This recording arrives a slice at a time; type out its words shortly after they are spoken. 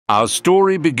Our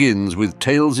story begins with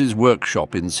Tails'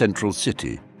 workshop in Central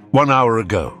City, 1 hour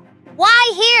ago.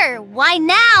 Why here? Why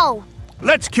now?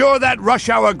 Let's cure that rush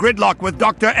hour gridlock with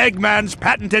Dr. Eggman's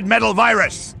patented metal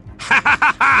virus. Ha ha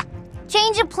ha ha!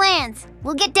 Change of plans.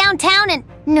 We'll get downtown and...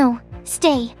 No,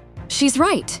 stay. She's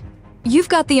right. You've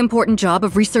got the important job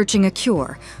of researching a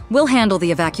cure. We'll handle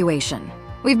the evacuation.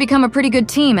 We've become a pretty good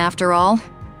team, after all.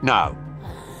 Now.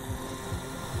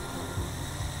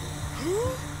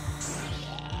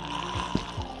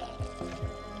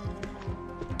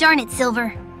 Darn it, Silver.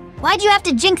 Why'd you have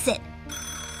to jinx it?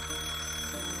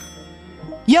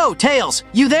 Yo, Tails,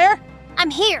 you there?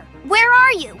 I'm here. Where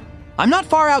are you? I'm not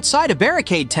far outside of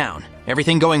Barricade Town.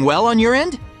 Everything going well on your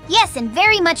end? Yes, and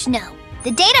very much no. The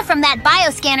data from that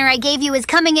bioscanner I gave you is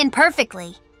coming in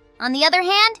perfectly. On the other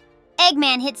hand,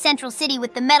 Eggman hit Central City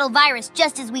with the metal virus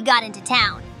just as we got into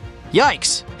town.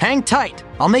 Yikes! Hang tight.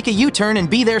 I'll make a U-turn and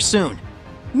be there soon.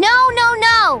 No, no,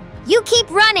 no! You keep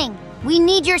running. We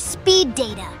need your speed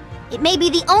data. It may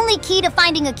be the only key to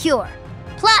finding a cure.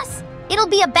 Plus, it'll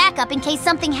be a backup in case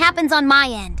something happens on my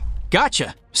end.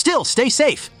 Gotcha. Still, stay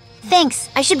safe. Thanks,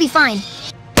 I should be fine.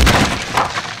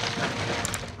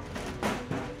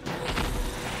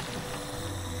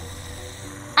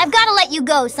 I've got to let you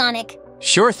go, Sonic.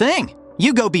 Sure thing.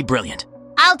 You go be brilliant.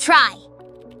 I'll try.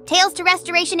 Tails to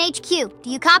Restoration HQ.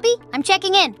 Do you copy? I'm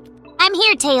checking in. I'm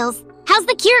here, Tails. How's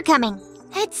the cure coming?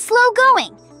 It's slow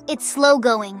going. It's slow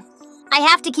going. I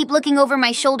have to keep looking over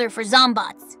my shoulder for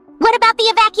zombots. What about the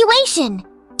evacuation?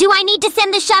 Do I need to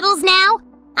send the shuttles now?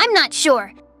 I'm not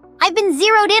sure. I've been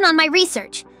zeroed in on my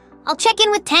research. I'll check in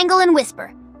with Tangle and Whisper.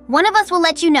 One of us will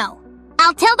let you know.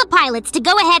 I'll tell the pilots to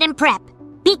go ahead and prep.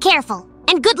 Be careful,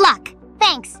 and good luck.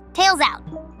 Thanks. Tails out.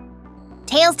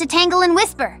 Tails to Tangle and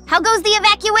Whisper. How goes the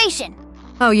evacuation?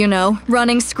 Oh, you know,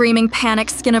 running, screaming, panic,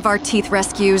 skin-of-our-teeth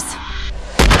rescues.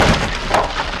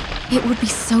 It would be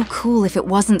so cool if it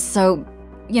wasn't so,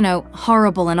 you know,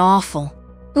 horrible and awful.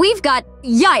 We've got...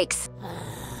 Yikes!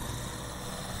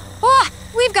 Ah,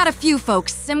 we've got a few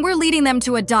folks, and we're leading them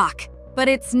to a dock. But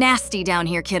it's nasty down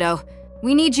here, kiddo.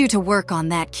 We need you to work on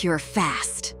that cure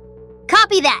fast.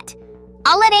 Copy that.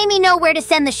 I'll let Amy know where to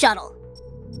send the shuttle.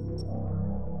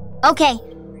 Okay,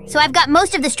 so I've got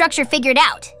most of the structure figured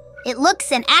out. It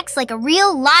looks and acts like a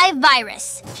real live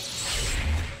virus.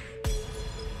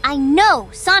 I know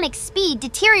Sonic's speed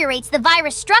deteriorates the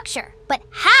virus structure, but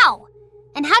how?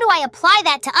 And how do I apply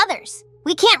that to others?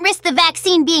 We can't risk the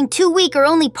vaccine being too weak or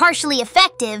only partially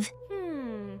effective.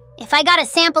 If I got a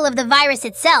sample of the virus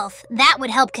itself, that would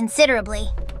help considerably.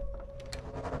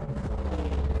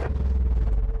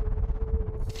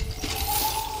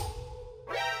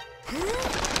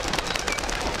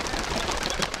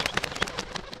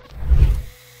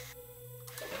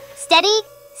 Steady,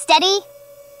 steady.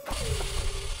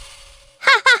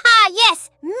 Ha ha ha,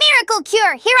 yes! Miracle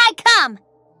cure, here I come!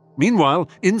 Meanwhile,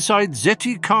 inside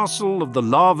Zeti Castle of the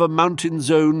Lava Mountain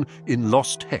Zone in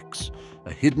Lost Hex,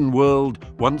 a hidden world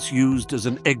once used as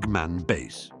an Eggman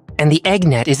base. And the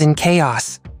Eggnet is in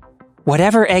chaos.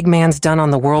 Whatever Eggman's done on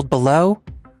the world below,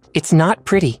 it's not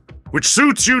pretty. Which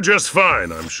suits you just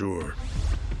fine, I'm sure.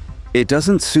 It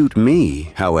doesn't suit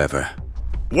me, however.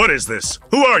 What is this?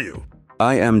 Who are you?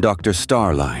 I am Dr.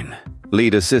 Starline,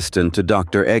 lead assistant to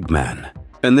Dr. Eggman,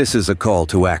 and this is a call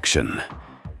to action.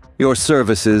 Your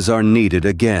services are needed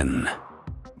again.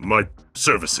 My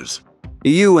services?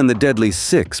 You and the Deadly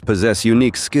Six possess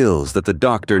unique skills that the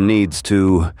Doctor needs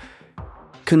to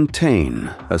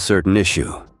contain a certain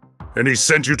issue. And he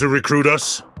sent you to recruit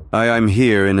us? I am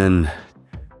here in an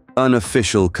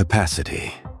unofficial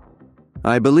capacity.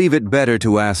 I believe it better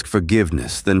to ask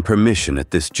forgiveness than permission at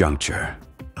this juncture.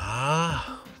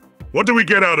 What do we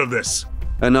get out of this?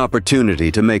 An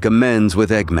opportunity to make amends with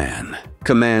Eggman,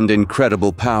 command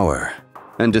incredible power,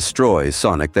 and destroy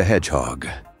Sonic the Hedgehog.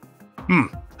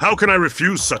 How can I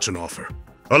refuse such an offer?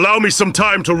 Allow me some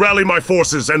time to rally my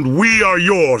forces, and we are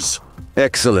yours!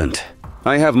 Excellent.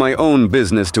 I have my own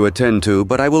business to attend to,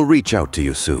 but I will reach out to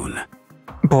you soon.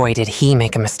 Boy, did he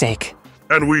make a mistake.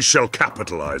 And we shall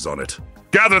capitalize on it.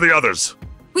 Gather the others!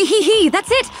 Wee-hee-hee,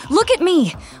 that's it! Look at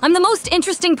me! I'm the most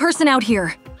interesting person out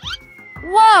here.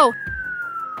 Whoa!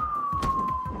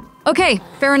 Okay,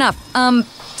 fair enough.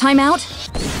 Time out?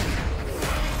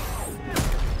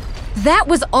 That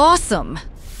was awesome!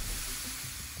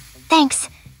 Thanks.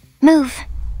 Move.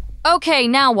 Okay,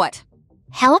 now what?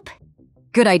 Help?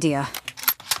 Good idea.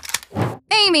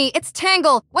 Amy, it's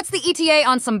Tangle! What's the ETA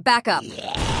on some backup?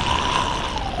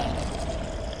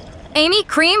 Amy,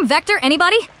 Cream, Vector,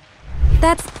 anybody?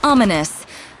 That's ominous.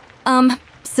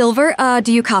 Silver,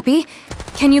 do you copy?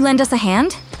 Can you lend us a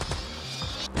hand?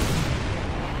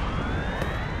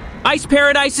 Ice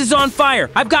Paradise is on fire!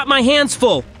 I've got my hands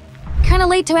full! Kinda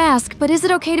late to ask, but is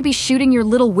it okay to be shooting your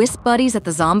little wisp buddies at the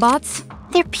Zombots?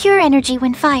 They're pure energy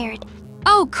when fired.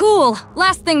 Oh, cool!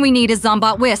 Last thing we need is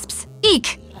Zombot wisps.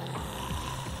 Eek!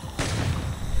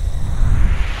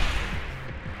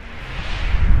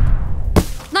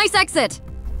 Nice exit!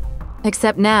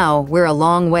 Except now, we're a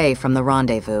long way from the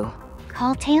rendezvous.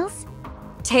 Call Tails?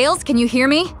 Tails, can you hear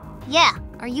me? Yeah,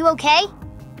 are you okay?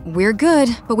 We're good,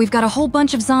 but we've got a whole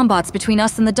bunch of Zombots between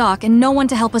us and the dock and no one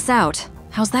to help us out.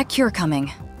 How's that cure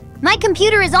coming? My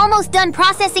computer is almost done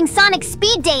processing Sonic's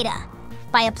speed data.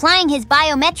 By applying his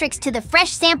biometrics to the fresh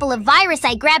sample of virus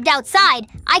I grabbed outside,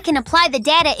 I can apply the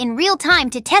data in real time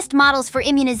to test models for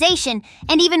immunization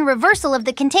and even reversal of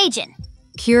the contagion.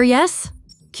 Cure yes?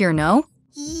 Cure no?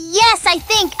 Yes, I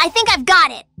think I've got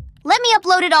it. Let me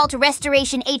upload it all to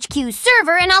Restoration HQ's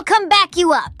server and I'll come back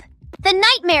you up. The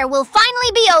nightmare will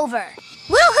finally be over.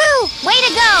 Woohoo! Way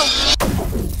to go!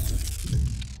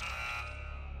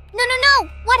 No!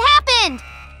 What happened?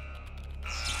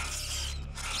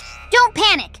 Don't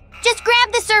panic. Just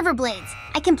grab the server blades.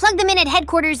 I can plug them in at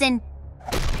headquarters and...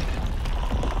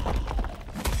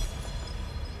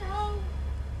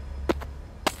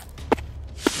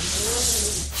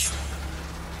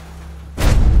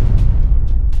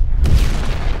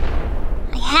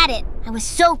 I had it. I was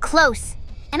so close.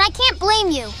 And I can't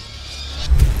blame you.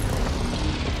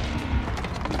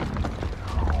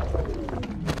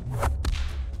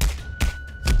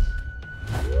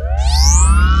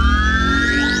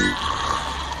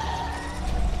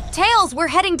 Tails, we're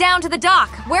heading down to the dock.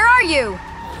 Where are you?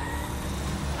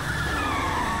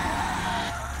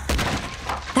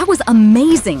 That was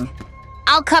amazing.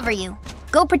 I'll cover you.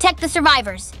 Go protect the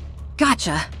survivors.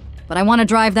 Gotcha. But I want to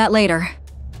drive that later.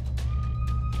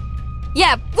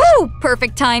 Yeah, woo!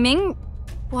 Perfect timing.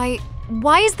 Why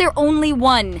is there only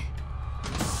one?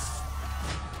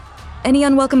 Any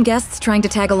unwelcome guests trying to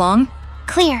tag along?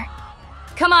 Clear.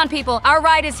 Come on, people. Our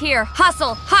ride is here.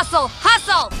 Hustle, hustle,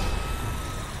 hustle!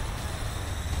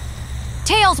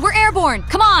 Tails, we're airborne!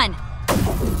 Come on!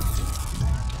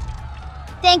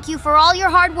 Thank you for all your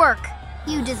hard work.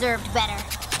 You deserved better.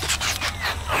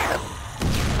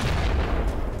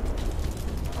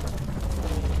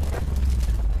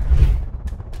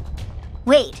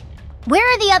 Wait, where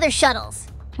are the other shuttles?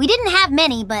 We didn't have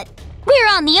many, but we're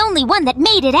on the only one that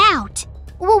made it out.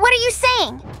 Well, what are you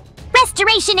saying?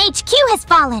 Restoration HQ has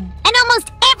fallen, and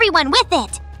almost everyone with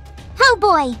it. Oh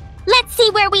boy, let's see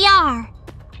where we are.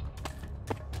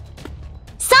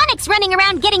 Sonic's running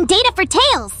around getting data for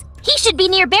Tails. He should be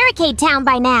near Barricade Town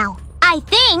by now. I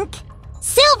think.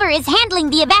 Silver is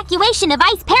handling the evacuation of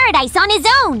Ice Paradise on his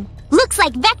own. Looks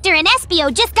like Vector and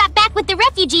Espio just got back with the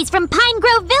refugees from Pine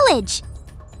Grove Village.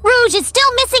 Rouge is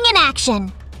still missing in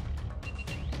action.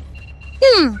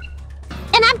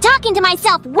 And I'm talking to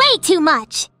myself way too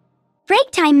much. Break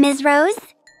time, Ms. Rose.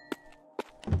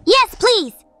 Yes,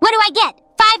 please. What do I get?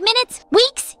 5 minutes?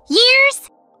 Weeks? Years?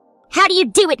 How do you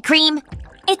do it, Cream?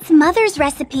 It's Mother's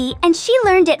recipe, and she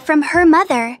learned it from her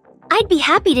mother. I'd be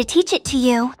happy to teach it to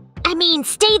you. I mean,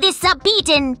 stay this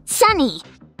upbeat and sunny.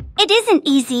 It isn't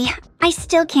easy. I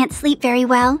still can't sleep very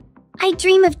well. I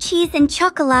dream of cheese and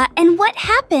chocolate and what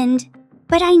happened.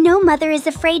 But I know Mother is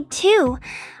afraid too.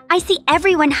 I see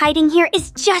everyone hiding here is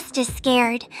just as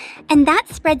scared. And that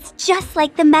spreads just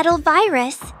like the metal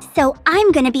virus. So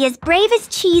I'm gonna be as brave as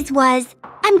Cheese was.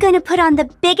 I'm gonna put on the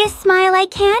biggest smile I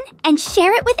can and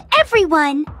share it with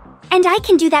everyone. And I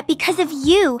can do that because of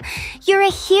you. You're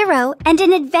a hero and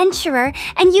an adventurer,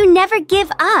 and you never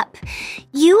give up.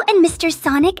 You and Mr.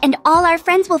 Sonic and all our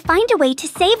friends will find a way to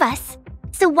save us.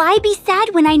 So why be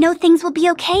sad when I know things will be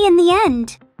okay in the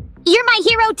end? You're my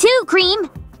hero too, Cream.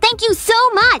 Thank you so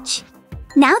much.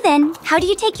 Now then, how do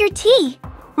you take your tea?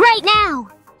 Right now.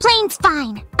 Plain's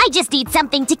fine. I just need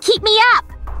something to keep me up.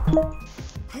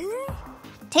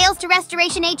 Tails to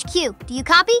Restoration HQ. Do you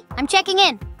copy? I'm checking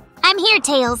in. I'm here,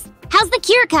 Tails. How's the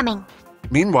cure coming?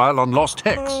 Meanwhile, on Lost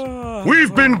Hex.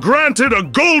 We've been granted a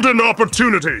golden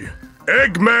opportunity.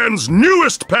 Eggman's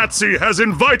newest patsy has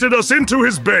invited us into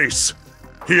his base.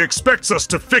 He expects us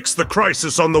to fix the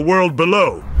crisis on the world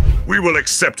below. We will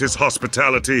accept his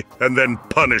hospitality and then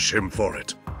punish him for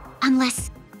it.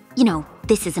 Unless,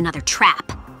 this is another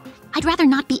trap. I'd rather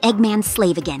not be Eggman's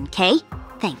slave again, Kay?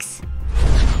 Thanks.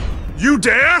 You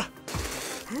dare?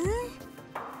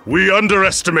 We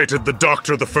underestimated the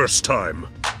Doctor the first time.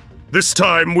 This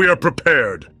time we are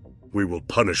prepared. We will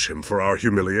punish him for our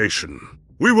humiliation.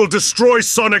 We will destroy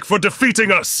Sonic for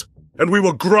defeating us, and we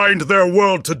will grind their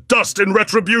world to dust in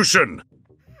retribution.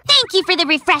 Thank you for the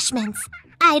refreshments.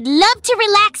 I'd love to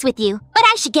relax with you, but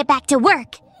I should get back to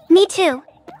work. Me too.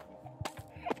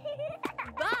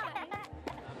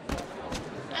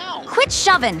 quit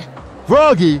shoving!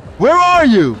 Froggy, where are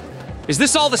you? Is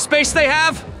this all the space they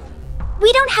have?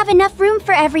 We don't have enough room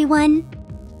for everyone.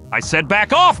 I said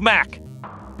back off, Mac!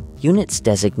 Unit's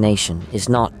designation is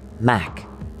not Mac.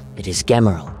 It is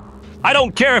Gemerl. I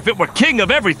don't care if it were king of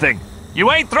everything.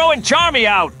 You ain't throwing Charmy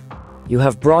out! You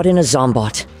have brought in a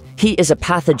Zombot. He is a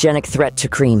pathogenic threat to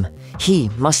Cream. He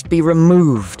must be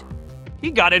removed.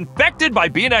 He got infected by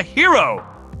being a hero!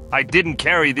 I didn't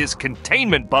carry this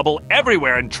containment bubble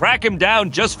everywhere and track him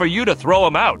down just for you to throw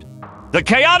him out. The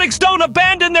Chaotix don't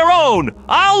abandon their own!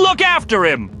 I'll look after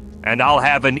him! And I'll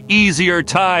have an easier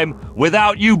time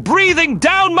without you breathing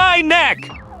down my neck!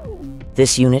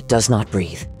 This unit does not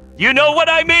breathe. You know what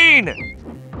I mean!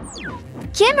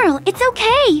 Gemerl, it's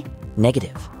okay.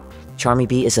 Negative. Charmy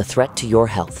Bee is a threat to your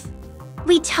health.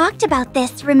 We talked about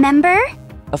this, remember?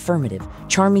 Affirmative.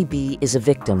 Charmy Bee is a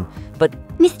victim, but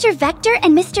Mr. Vector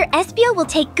and Mr. Espio will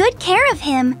take good care of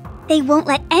him. They won't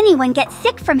let anyone get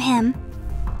sick from him.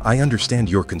 I understand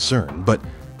your concern, but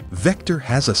Vector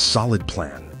has a solid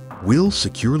plan. We'll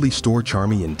securely store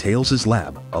Charmy in Tails'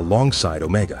 lab alongside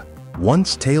Omega.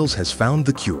 Once Tails has found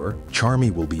the cure,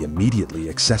 Charmy will be immediately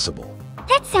accessible.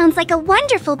 That sounds like a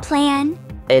wonderful plan.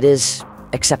 it is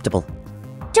acceptable.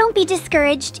 Don't be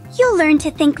discouraged. You'll learn to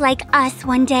think like us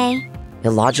one day.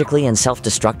 Illogically and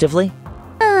self-destructively?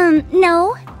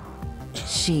 No.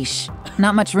 Sheesh.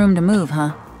 Not much room to move,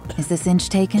 huh? Is this inch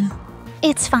taken?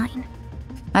 It's fine.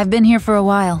 I've been here for a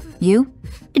while. You?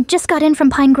 Just got in from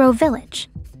Pine Grove Village.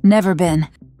 Never been.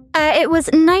 It was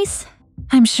nice.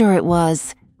 I'm sure it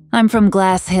was. I'm from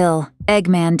Glass Hill.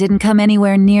 Eggman didn't come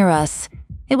anywhere near us.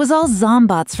 It was all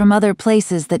zombots from other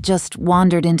places that just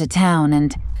wandered into town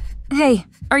and... Hey,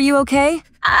 are you okay?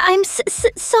 I'm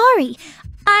sorry.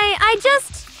 I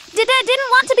just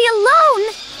didn't want to be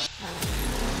alone.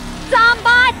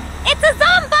 Zombot! It's a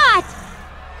zombot!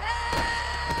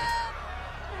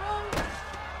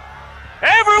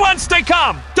 Everyone stay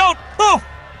calm! Don't move!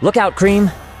 Look out, Cream!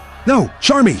 No,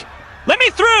 Charmy! Let me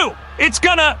through! It's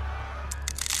gonna...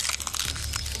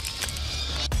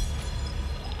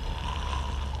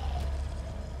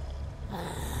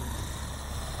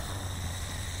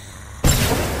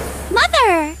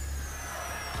 Mother!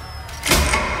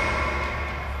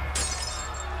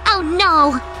 Oh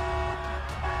no!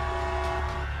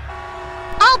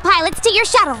 All pilots to your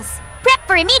shuttles! Prep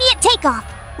for immediate takeoff!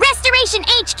 Restoration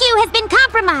HQ has been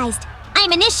compromised!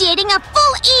 I'm initiating a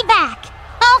full evac!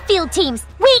 All field teams,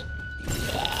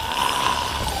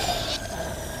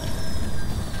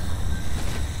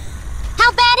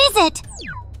 How bad is it?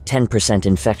 10%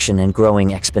 infection and growing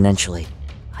exponentially.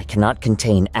 I cannot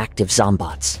contain active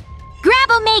zombots.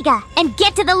 Grab Omega and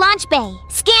get to the launch bay.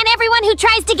 Scan everyone who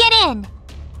tries to get in.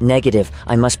 Negative.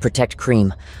 I must protect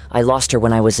Cream. I lost her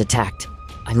when I was attacked.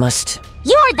 I must...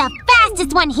 You're the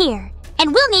fastest one here.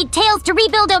 And we'll need Tails to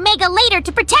rebuild Omega later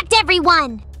to protect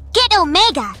everyone. Get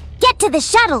Omega. Get to the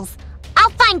shuttles. I'll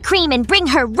find Cream and bring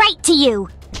her right to you.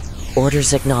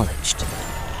 Orders acknowledged.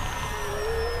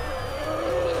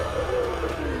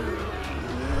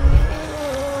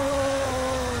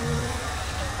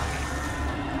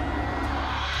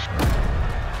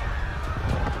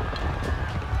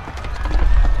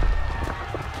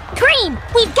 Cream,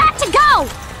 we've got to go!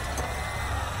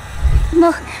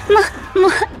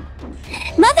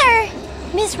 Mother!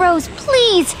 Miss Rose,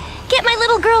 please, get my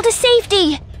little girl to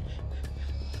safety.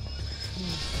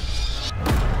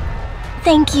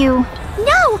 Thank you.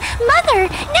 No! Mother!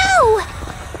 No!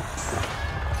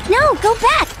 No, go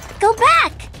back! Go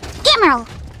back! Gemerl!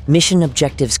 Mission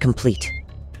objectives complete.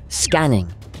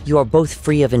 Scanning. You are both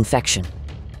free of infection.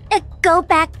 Go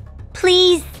back,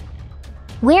 please.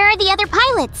 Where are the other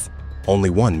pilots?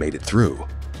 Only one made it through.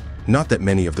 Not that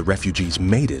many of the refugees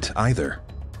made it, either.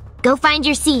 Go find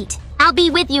your seat. I'll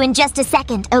be with you in just a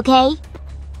second, okay?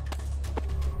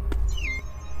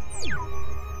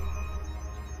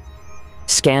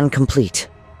 Scan complete.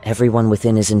 Everyone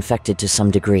within is infected to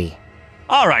some degree.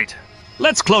 All right,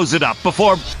 let's close it up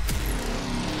before...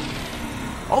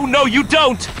 Oh, no, you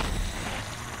don't!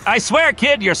 I swear,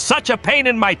 kid, you're such a pain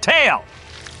in my tail!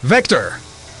 Vector!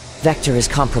 Vector is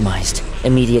compromised.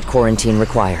 Immediate quarantine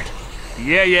required.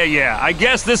 Yeah. I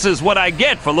guess this is what I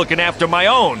get for looking after my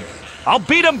own. I'll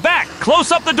beat him back.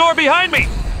 Close up the door behind me.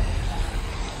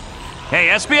 Hey,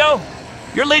 Espio,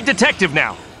 you're lead detective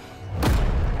now.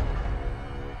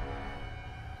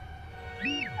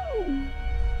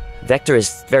 Vector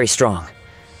is very strong.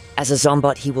 As a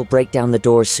zombot, he will break down the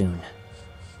door soon.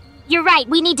 You're right,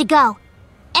 we need to go.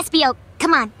 Espio,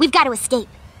 come on, we've got to escape.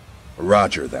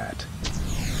 Roger that.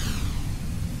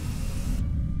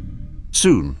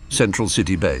 Soon, Central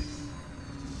City Bay.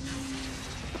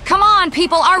 Come on! on,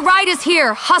 people! Our ride is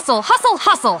here! Hustle, hustle,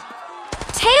 hustle!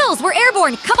 Tails, we're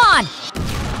airborne! Come on!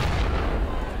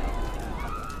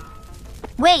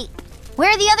 Wait, where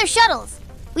are the other shuttles?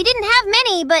 We didn't have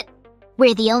many, but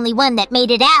we're the only one that made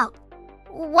it out.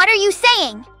 What are you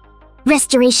saying?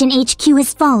 Restoration HQ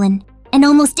has fallen, and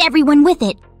almost everyone with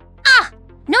it. Ah!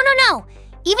 No.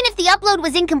 Even if the upload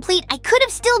was incomplete, I could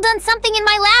have still done something in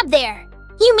my lab there.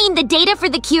 You mean the data for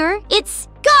the cure? It's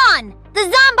gone! The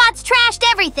Zombots trashed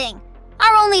everything.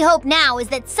 Our only hope now is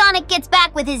that Sonic gets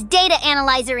back with his data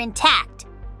analyzer intact.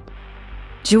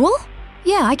 Jewel?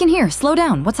 Yeah, I can hear. Slow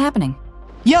down. What's happening?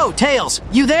 Yo, Tails,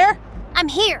 you there? I'm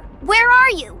here. Where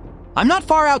are you? I'm not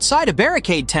far outside of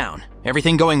Barricade Town.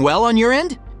 Everything going well on your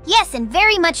end? Yes, and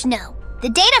very much no. The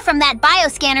data from that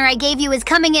bioscanner I gave you is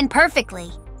coming in perfectly.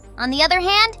 On the other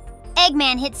hand,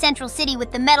 Eggman hit Central City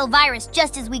with the metal virus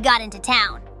just as we got into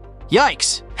town.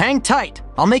 Yikes! Hang tight.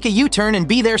 I'll make a U-turn and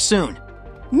be there soon.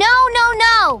 No!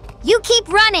 You keep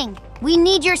running. We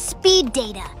need your speed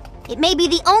data. It may be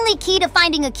the only key to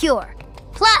finding a cure.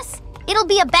 Plus, it'll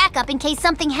be a backup in case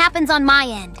something happens on my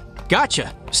end.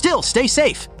 Gotcha. Still, stay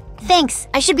safe. Thanks,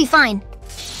 I should be fine.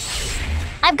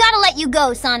 I've got to let you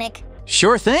go, Sonic.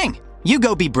 Sure thing. You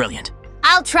go be brilliant.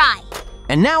 I'll try.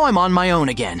 And now I'm on my own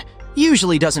again.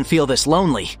 Usually doesn't feel this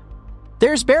lonely.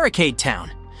 There's Barricade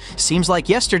Town. Seems like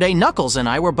yesterday Knuckles and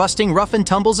I were busting Rough and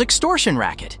Tumble's extortion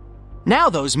racket.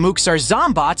 Now those mooks are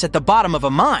Zombots at the bottom of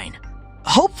a mine.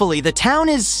 Hopefully the town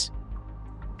is...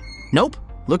 Nope.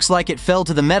 Looks like it fell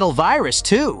to the metal virus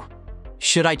too.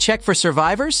 Should I check for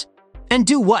survivors? And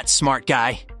do what, smart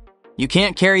guy? You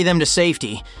can't carry them to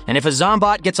safety, and if a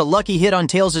Zombot gets a lucky hit on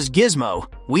Tails' gizmo,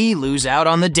 we lose out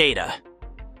on the data.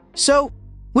 So,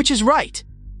 which is right?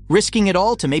 Risking it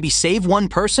all to maybe save one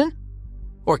person?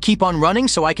 Or keep on running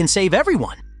so I can save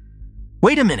everyone?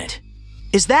 Wait a minute.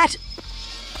 Is that...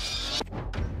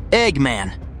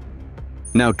 Eggman.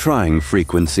 Now trying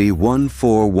frequency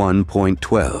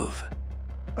 141.12.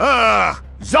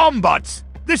 Zombots!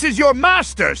 This is your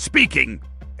master speaking.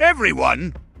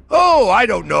 Everyone? Oh, I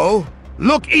don't know.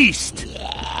 Look east.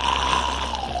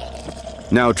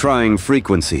 Now trying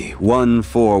frequency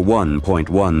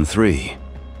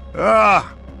 141.13.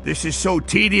 This is so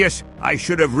tedious, I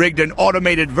should have rigged an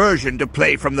automated version to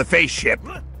play from the face ship.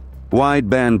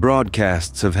 Wideband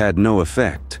broadcasts have had no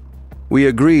effect. We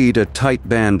agreed a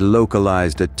tight-band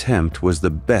localized attempt was the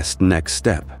best next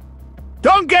step.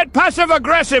 Don't get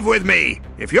passive-aggressive with me!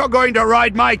 If you're going to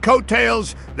ride my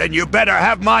coattails, then you better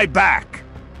have my back.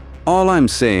 All I'm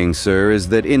saying, sir, is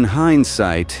that in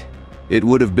hindsight, it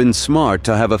would have been smart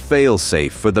to have a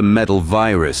failsafe for the metal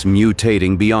virus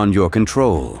mutating beyond your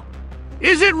control.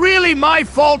 Is it really my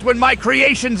fault when my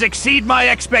creations exceed my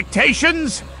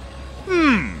expectations?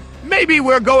 Maybe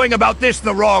we're going about this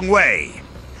the wrong way.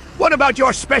 What about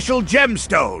your special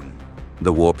gemstone?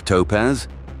 The warp topaz?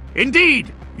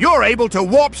 Indeed! You're able to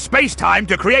warp space-time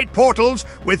to create portals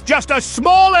with just a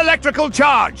small electrical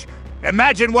charge.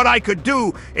 Imagine what I could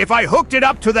do if I hooked it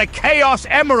up to the Chaos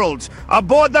Emeralds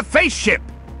aboard the face ship.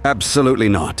 Absolutely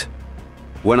not.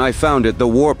 When I found it, the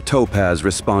warp topaz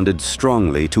responded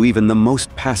strongly to even the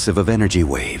most passive of energy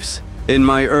waves. In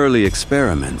my early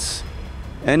experiments,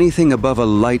 anything above a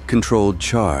light-controlled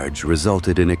charge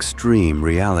resulted in extreme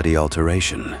reality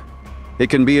alteration.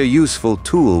 It can be a useful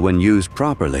tool when used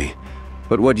properly,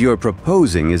 but what you're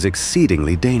proposing is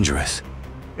exceedingly dangerous.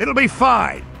 It'll be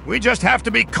fine. We just have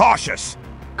to be cautious.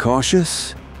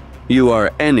 Cautious? You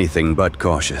are anything but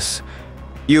cautious.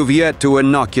 You've yet to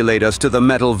inoculate us to the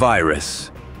metal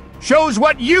virus. Shows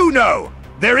what you know.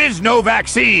 There is no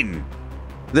vaccine.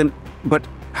 But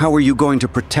how are you going to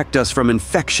protect us from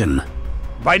infection?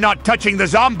 By not touching the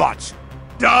Zombots.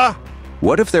 Duh.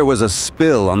 What if there was a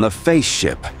spill on the face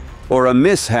ship? Or a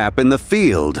mishap in the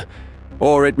field?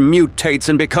 Or it mutates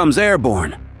and becomes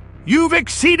airborne? You've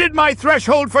exceeded my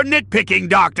threshold for nitpicking,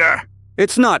 Doctor.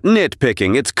 It's not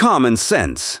nitpicking, it's common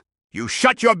sense. You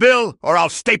shut your bill, or I'll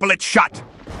staple it shut.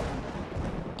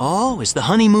 Oh, is the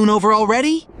honeymoon over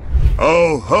already?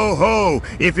 Oh, ho, ho,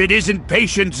 if it isn't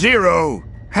patient zero.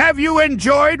 Have you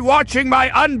enjoyed watching my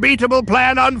unbeatable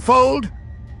plan unfold?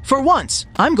 For once,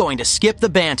 I'm going to skip the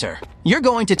banter. You're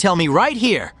going to tell me right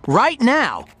here, right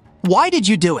now, why did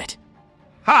you do it?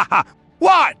 Ha ha!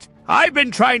 What? I've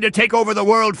been trying to take over the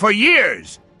world for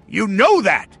years. You know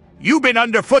that. You've been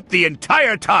underfoot the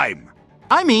entire time.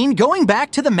 I mean, going back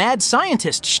to the mad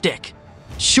scientist shtick.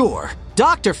 Sure,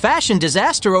 Dr. Fashion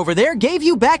Disaster over there gave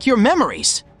you back your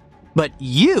memories. But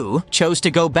you chose to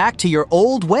go back to your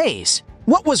old ways.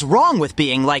 What was wrong with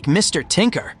being like Mr.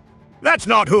 Tinker? That's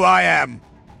not who I am.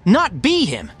 Not be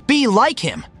him, be like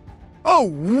him. Oh,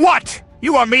 what?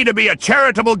 You want me to be a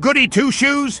charitable goody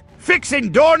two-shoes?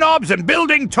 Fixing doorknobs and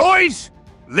building toys?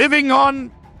 Living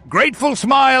on grateful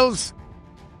smiles?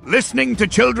 Listening to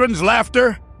children's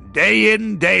laughter? Day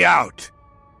in, day out.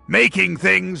 Making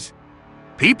things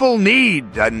people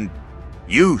need and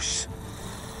use.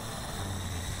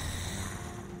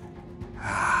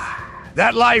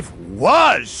 That life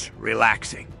was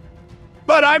relaxing.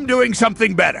 But I'm doing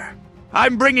something better.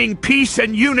 I'm bringing peace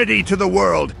and unity to the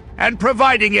world and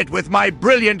providing it with my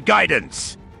brilliant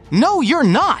guidance. No, you're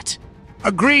not!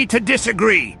 Agree to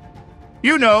disagree.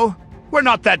 You know, we're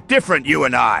not that different, you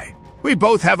and I. We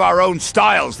both have our own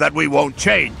styles that we won't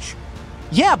change.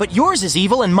 Yeah, but yours is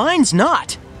evil and mine's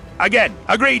not. Again,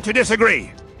 agree to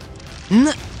disagree.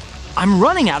 I'm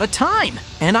running out of time,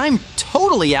 and I'm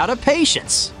totally out of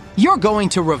patience. You're going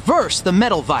to reverse the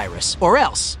metal virus, or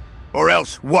else. Or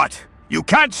else what? You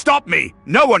can't stop me.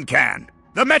 No one can.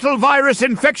 The metal virus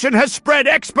infection has spread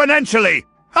exponentially.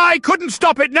 I couldn't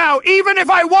stop it now, even if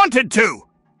I wanted to.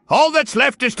 All that's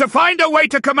left is to find a way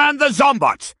to command the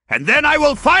Zombots, and then I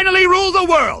will finally rule the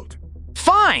world.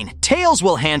 Fine, Tails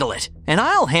will handle it, and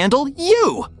I'll handle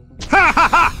you. Ha ha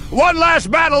ha! One last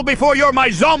battle before you're my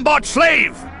Zombot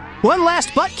slave. One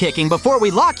last butt-kicking before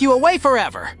we lock you away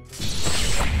forever.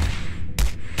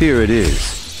 Here it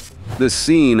is, the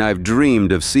scene I've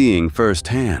dreamed of seeing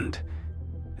firsthand.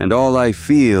 And all I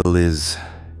feel is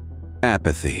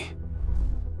apathy.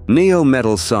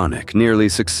 Neo-Metal Sonic nearly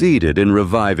succeeded in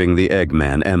reviving the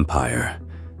Eggman Empire,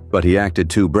 but he acted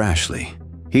too brashly.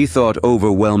 He thought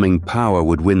overwhelming power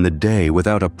would win the day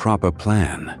without a proper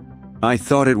plan. I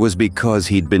thought it was because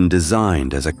he'd been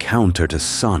designed as a counter to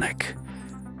Sonic,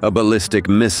 a ballistic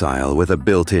missile with a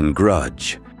built-in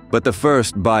grudge. But the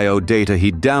first biodata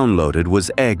he downloaded was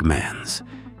Eggman's.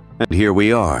 And here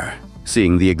we are,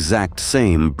 seeing the exact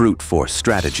same brute force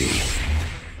strategy.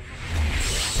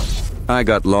 I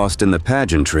got lost in the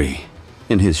pageantry,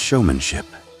 in his showmanship.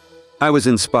 I was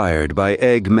inspired by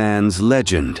Eggman's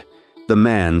legend. The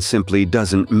man simply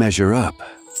doesn't measure up.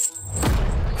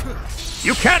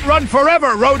 You can't run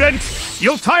forever, rodent!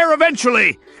 You'll tire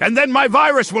eventually, and then my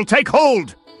virus will take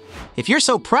hold. If you're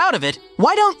so proud of it,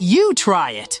 why don't you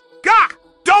try it? Gah!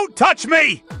 Don't touch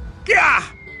me! Gah!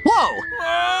 Whoa!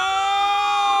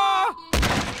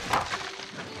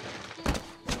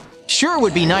 Sure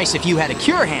would be nice if you had a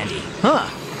cure handy, huh?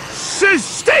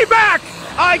 Stay back!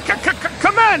 I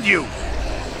command you!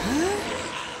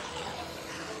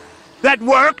 That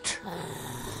worked?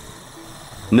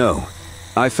 No,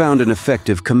 I found an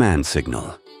effective command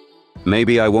signal.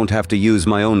 Maybe I won't have to use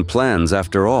my own plans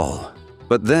after all.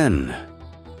 But then,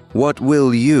 what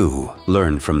will you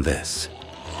learn from this?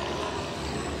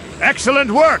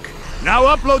 Excellent work! Now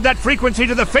upload that frequency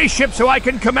to the face ship so I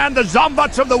can command the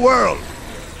Zombots of the world!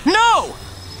 No!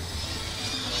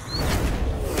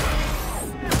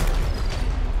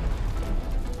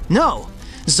 No!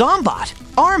 Zombot!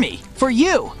 Army! For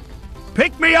you!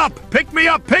 Pick me up! Pick me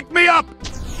up! Pick me up!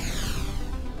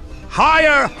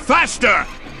 Higher! Faster!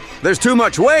 There's too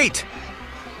much weight!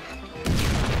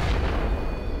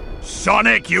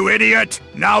 Sonic, you idiot!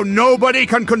 Now nobody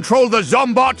can control the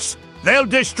Zombots! They'll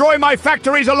destroy my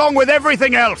factories along with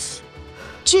everything else!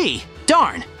 Gee,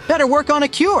 darn! Better work on a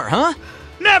cure, huh?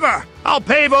 Never! I'll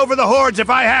pave over the hordes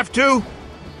if I have to!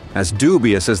 As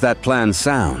dubious as that plan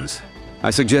sounds,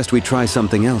 I suggest we try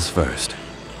something else first.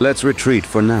 Let's retreat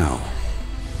for now.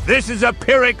 This is a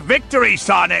Pyrrhic victory,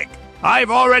 Sonic! I've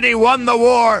already won the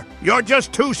war! You're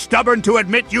just too stubborn to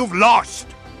admit you've lost!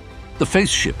 The face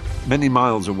ship, many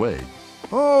miles away.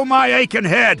 Oh, my aching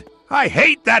head! I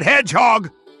hate that hedgehog!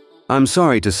 I'm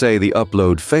sorry to say the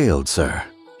upload failed, sir.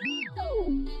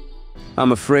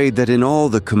 I'm afraid that in all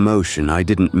the commotion, I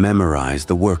didn't memorize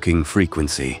the working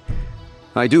frequency.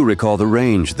 I do recall the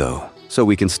range, though, so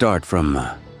we can start from...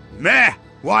 Meh!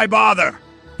 Why bother?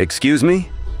 Excuse me?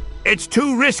 It's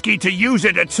too risky to use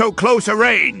it at so close a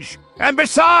range. And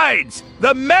besides,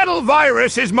 the metal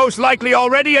virus is most likely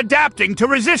already adapting to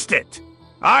resist it.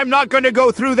 I'm not going to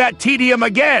go through that tedium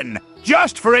again,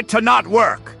 just for it to not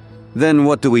work. Then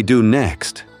what do we do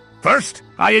next? First,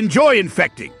 I enjoy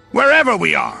infecting, wherever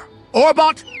we are.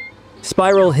 Orbot?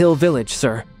 Spiral Hill Village,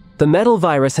 sir. The metal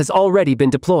virus has already been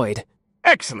deployed.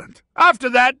 Excellent. After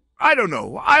that, I don't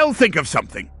know, I'll think of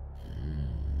something.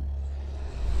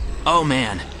 Oh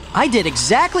man, I did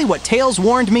exactly what Tails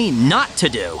warned me not to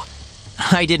do.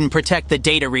 I didn't protect the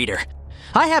data reader.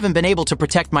 I haven't been able to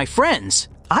protect my friends.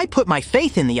 I put my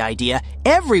faith in the idea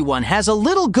everyone has a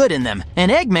little good in them, and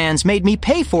Eggman's made me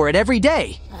pay for it every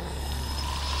day.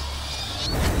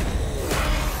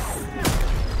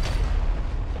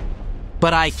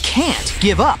 But I can't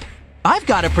give up. I've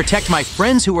got to protect my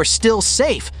friends who are still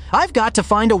safe. I've got to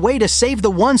find a way to save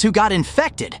the ones who got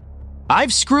infected.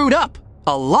 I've screwed up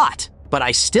a lot, but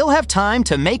I still have time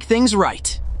to make things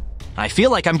right. I feel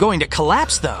like I'm going to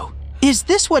collapse, though. Is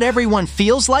this what everyone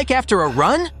feels like after a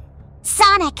run?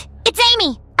 Sonic, it's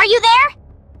Amy. Are you there?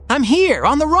 I'm here,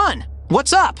 on the run.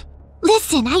 What's up?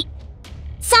 Listen,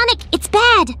 Sonic, it's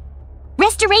bad.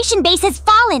 Restoration base has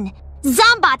fallen.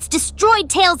 Zombots destroyed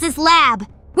Tails' lab.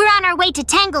 We're on our way to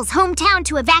Tangle's hometown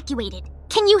to evacuate it.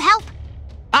 Can you help?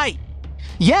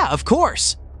 Yeah, of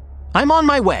course. I'm on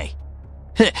my way.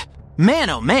 Man,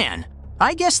 oh man.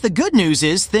 I guess the good news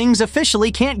is things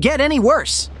officially can't get any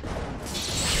worse.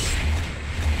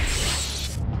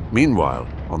 Meanwhile,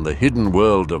 on the hidden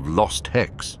world of Lost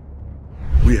Hex.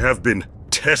 We have been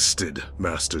tested,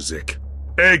 Master Zik.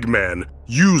 Eggman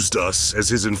used us as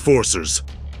his enforcers.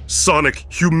 Sonic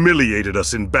humiliated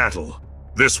us in battle.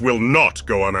 This will not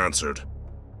go unanswered.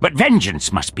 But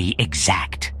vengeance must be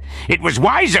exact. It was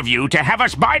wise of you to have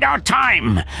us bide our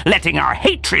time, letting our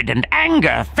hatred and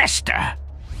anger fester.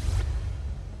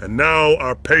 And now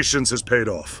our patience has paid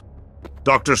off.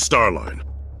 Dr. Starline.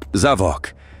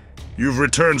 Zavok. You've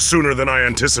returned sooner than I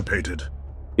anticipated.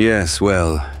 Yes,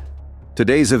 well,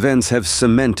 today's events have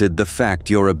cemented the fact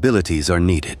your abilities are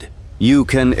needed. You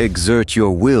can exert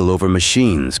your will over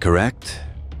machines, correct?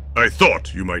 I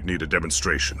thought you might need a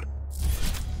demonstration.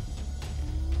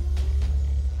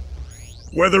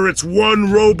 Whether it's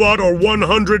one robot or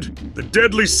 100, the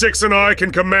Deadly Six and I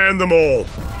can command them all.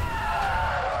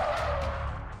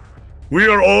 We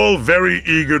are all very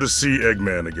eager to see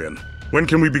Eggman again. When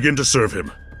can we begin to serve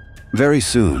him? Very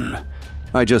soon.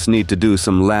 I just need to do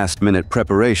some last-minute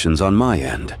preparations on my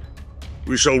end.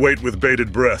 We shall wait with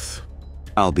bated breath.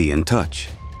 I'll be in touch.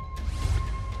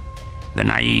 The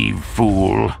naive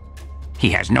fool. He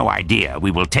has no idea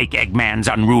we will take Eggman's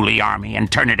unruly army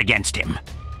and turn it against him.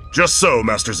 Just so,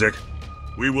 Master Zik.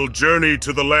 We will journey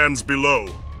to the lands below.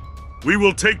 We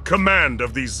will take command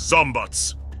of these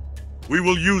Zombots. We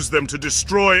will use them to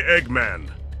destroy Eggman,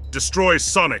 destroy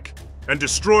Sonic, and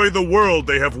destroy the world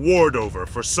they have warred over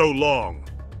for so long.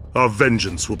 Our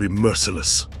vengeance will be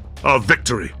merciless. Our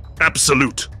victory,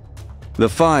 absolute. The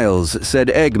files said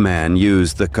Eggman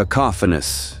used the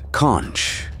cacophonous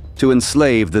conch to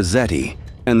enslave the Zeti,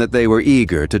 and that they were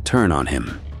eager to turn on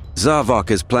him. Zavok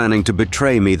is planning to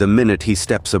betray me the minute he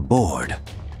steps aboard.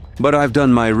 But I've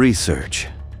done my research,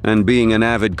 and being an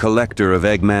avid collector of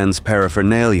Eggman's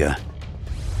paraphernalia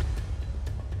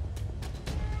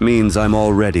means I'm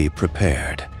already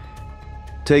prepared.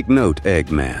 Take note,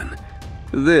 Eggman.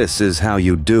 This is how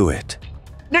you do it.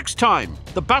 Next time,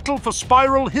 the battle for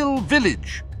Spiral Hill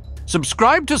Village.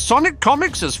 Subscribe to Sonic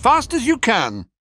Comics as fast as you can.